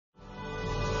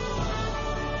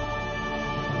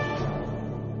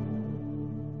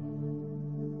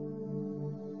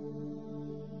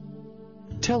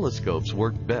Telescopes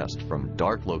work best from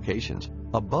dark locations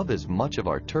above as much of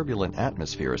our turbulent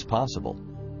atmosphere as possible.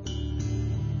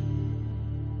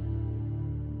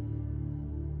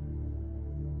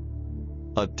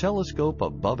 A telescope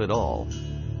above it all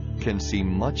can see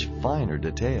much finer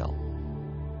detail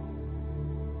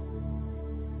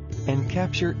and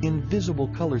capture invisible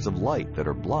colors of light that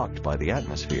are blocked by the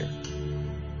atmosphere.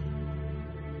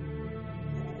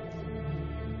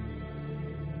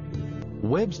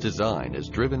 Webb's design is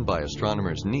driven by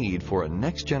astronomers' need for a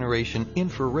next-generation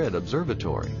infrared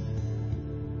observatory.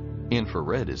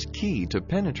 Infrared is key to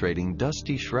penetrating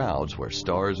dusty shrouds where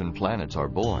stars and planets are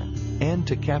born, and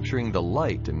to capturing the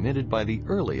light emitted by the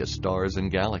earliest stars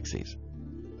and galaxies.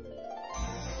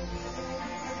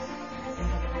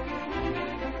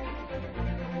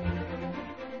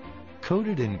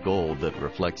 Coated in gold that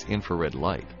reflects infrared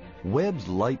light, Webb's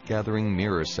light-gathering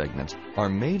mirror segments are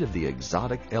made of the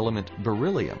exotic element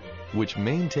beryllium, which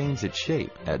maintains its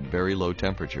shape at very low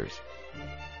temperatures.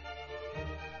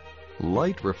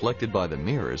 Light reflected by the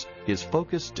mirrors is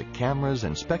focused to cameras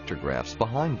and spectrographs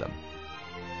behind them.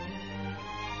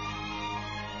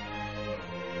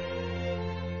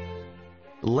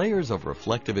 Layers of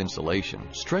reflective insulation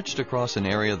stretched across an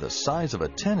area the size of a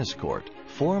tennis court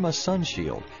form a sun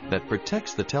shield that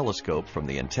protects the telescope from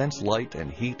the intense light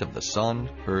and heat of the sun,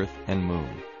 earth, and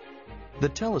moon. The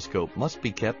telescope must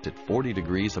be kept at 40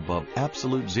 degrees above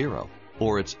absolute zero,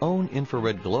 or its own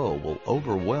infrared glow will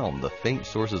overwhelm the faint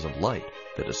sources of light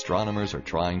that astronomers are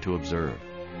trying to observe.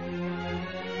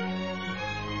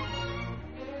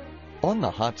 On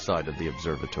the hot side of the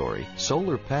observatory,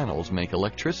 solar panels make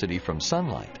electricity from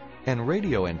sunlight, and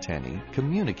radio antennae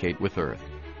communicate with Earth.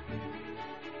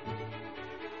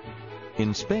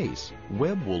 In space,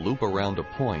 Webb will loop around a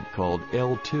point called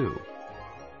L2.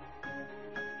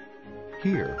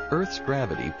 Here, Earth's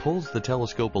gravity pulls the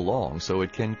telescope along so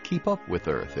it can keep up with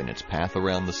Earth in its path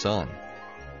around the Sun.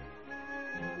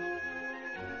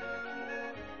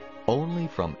 Only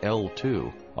from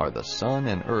L2 are the Sun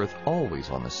and Earth always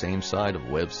on the same side of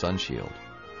Webb's sunshield.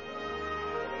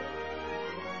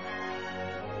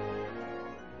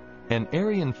 An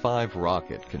Ariane 5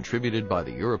 rocket contributed by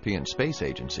the European Space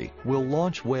Agency will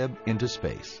launch Webb into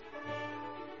space.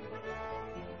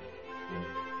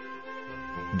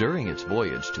 During its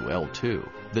voyage to L2,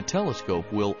 the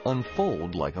telescope will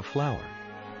unfold like a flower.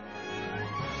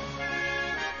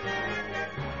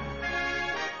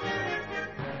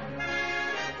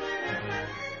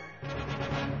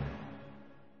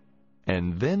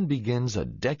 And then begins a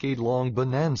decade-long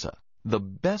bonanza, the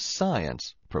best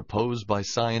science proposed by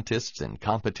scientists in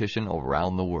competition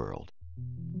around the world.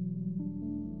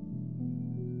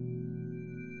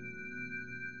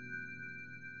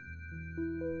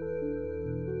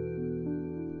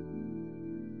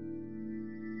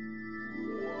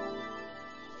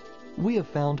 We have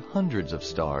found hundreds of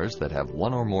stars that have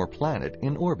one or more planets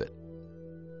in orbit.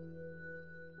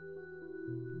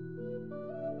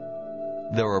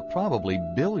 There are probably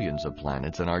billions of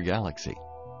planets in our galaxy.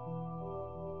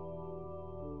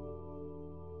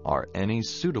 Are any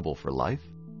suitable for life?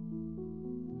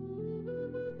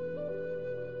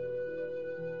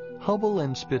 Hubble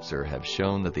and Spitzer have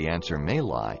shown that the answer may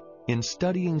lie in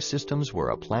studying systems where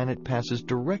a planet passes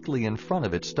directly in front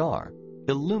of its star,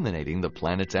 illuminating the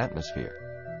planet's atmosphere.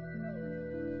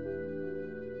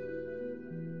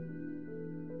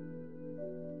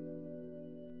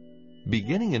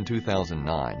 Beginning in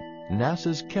 2009,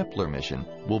 NASA's Kepler mission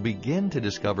will begin to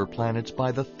discover planets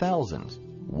by the thousands,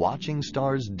 watching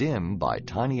stars dim by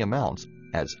tiny amounts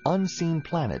as unseen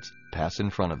planets pass in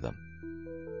front of them.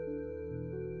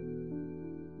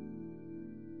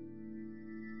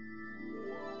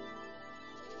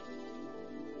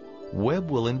 Webb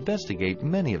will investigate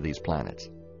many of these planets.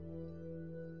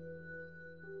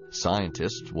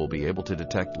 Scientists will be able to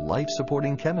detect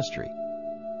life-supporting chemistry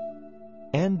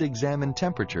and examine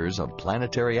temperatures of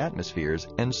planetary atmospheres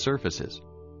and surfaces.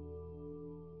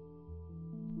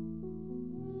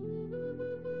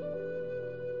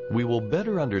 We will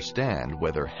better understand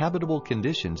whether habitable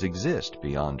conditions exist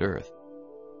beyond Earth.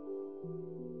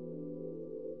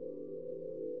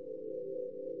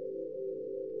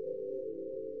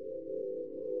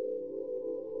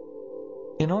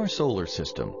 In our solar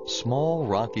system, small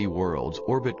rocky worlds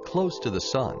orbit close to the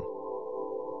Sun,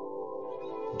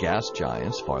 gas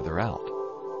giants farther out.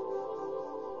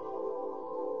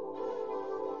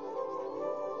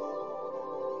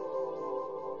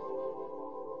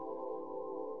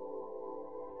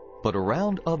 But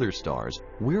around other stars,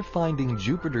 we're finding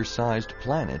Jupiter-sized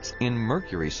planets in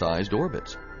Mercury-sized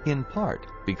orbits, in part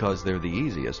because they're the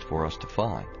easiest for us to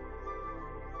find.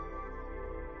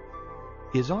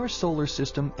 Is our solar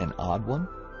system an odd one,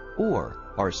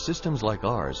 or are systems like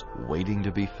ours waiting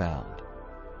to be found?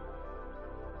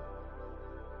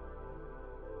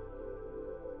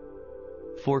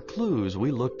 For clues,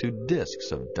 we look to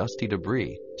disks of dusty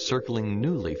debris circling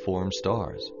newly formed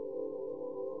stars.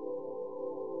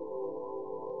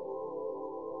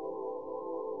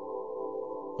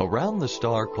 Around the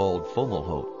star called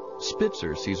Fomalhaut,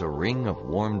 Spitzer sees a ring of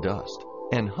warm dust,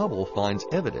 and Hubble finds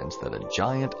evidence that a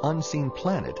giant unseen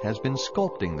planet has been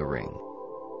sculpting the ring.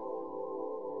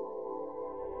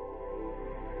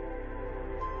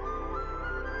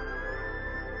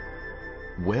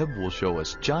 Webb will show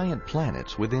us giant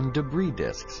planets within debris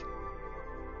disks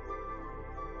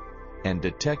and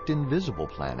detect invisible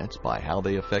planets by how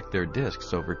they affect their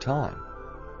disks over time.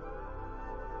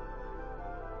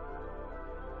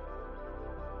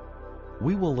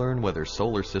 We will learn whether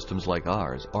solar systems like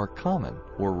ours are common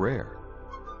or rare.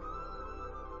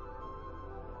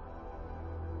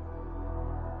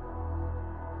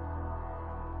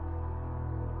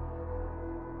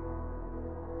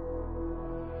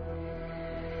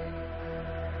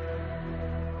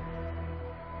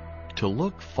 To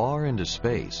look far into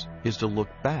space is to look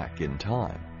back in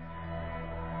time.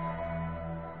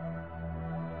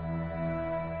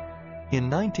 In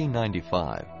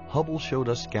 1995, Hubble showed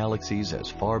us galaxies as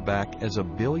far back as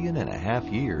 1.5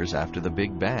 billion years after the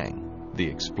Big Bang, the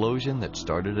explosion that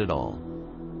started it all.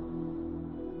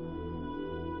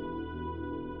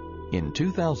 In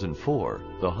 2004,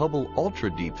 the Hubble Ultra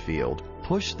Deep Field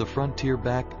pushed the frontier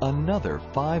back another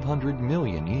 500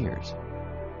 million years.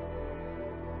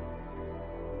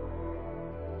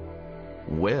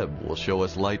 Webb will show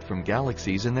us light from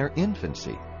galaxies in their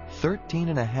infancy,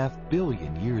 13.5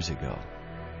 billion years ago.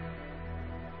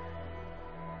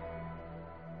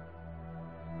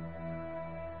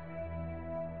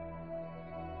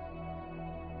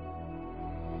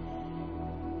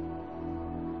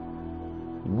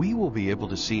 We will be able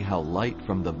to see how light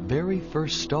from the very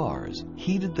first stars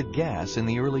heated the gas in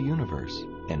the early universe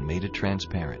and made it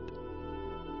transparent.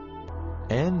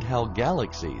 And how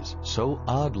galaxies, so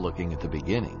odd-looking at the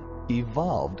beginning,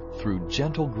 evolved through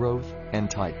gentle growth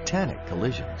and titanic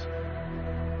collisions.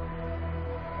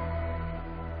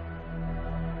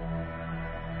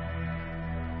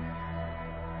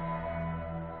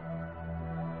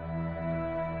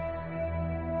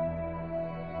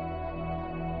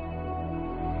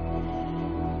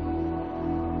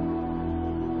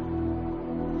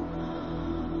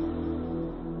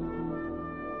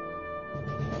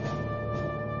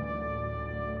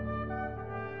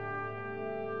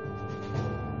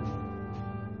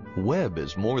 Webb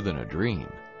is more than a dream.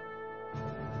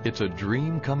 It's a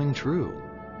dream coming true.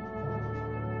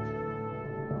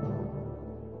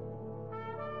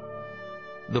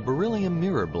 The beryllium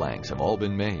mirror blanks have all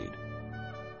been made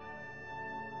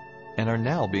and are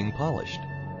now being polished.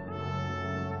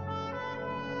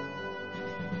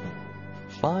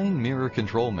 Fine mirror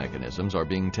control mechanisms are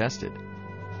being tested.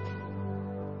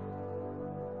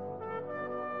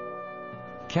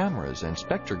 Cameras and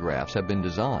spectrographs have been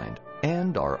designed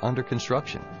and are under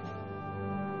construction.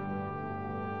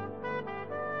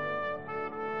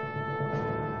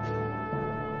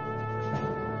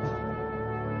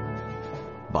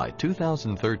 By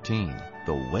 2013,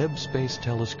 the Webb Space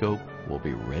Telescope will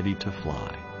be ready to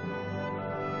fly.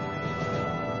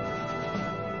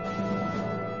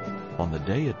 On the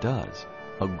day it does,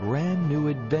 a brand new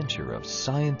adventure of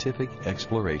scientific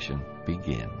exploration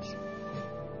begins.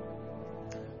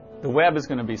 The Webb is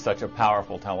going to be such a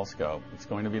powerful telescope. It's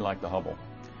going to be like the Hubble.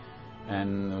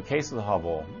 And in the case of the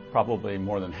Hubble, probably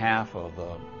more than half of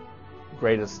the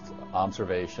greatest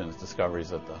observations, discoveries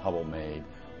that the Hubble made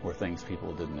were things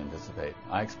people didn't anticipate.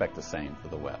 I expect the same for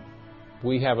the Webb.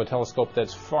 We have a telescope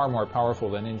that's far more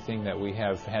powerful than anything that we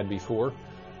have had before,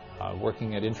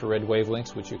 working at infrared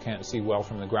wavelengths, which you can't see well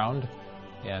from the ground.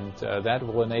 And that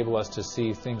will enable us to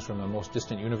see things from the most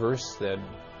distant universe that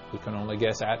we can only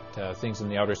guess at, things in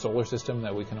the outer solar system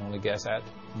that we can only guess at.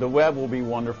 The Webb will be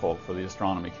wonderful for the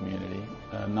astronomy community.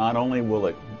 Not only will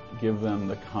it give them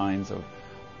the kinds of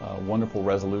wonderful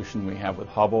resolution we have with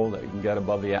Hubble that you can get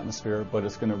above the atmosphere, but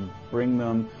it's going to bring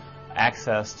them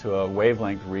access to a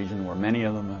wavelength region where many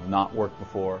of them have not worked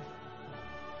before.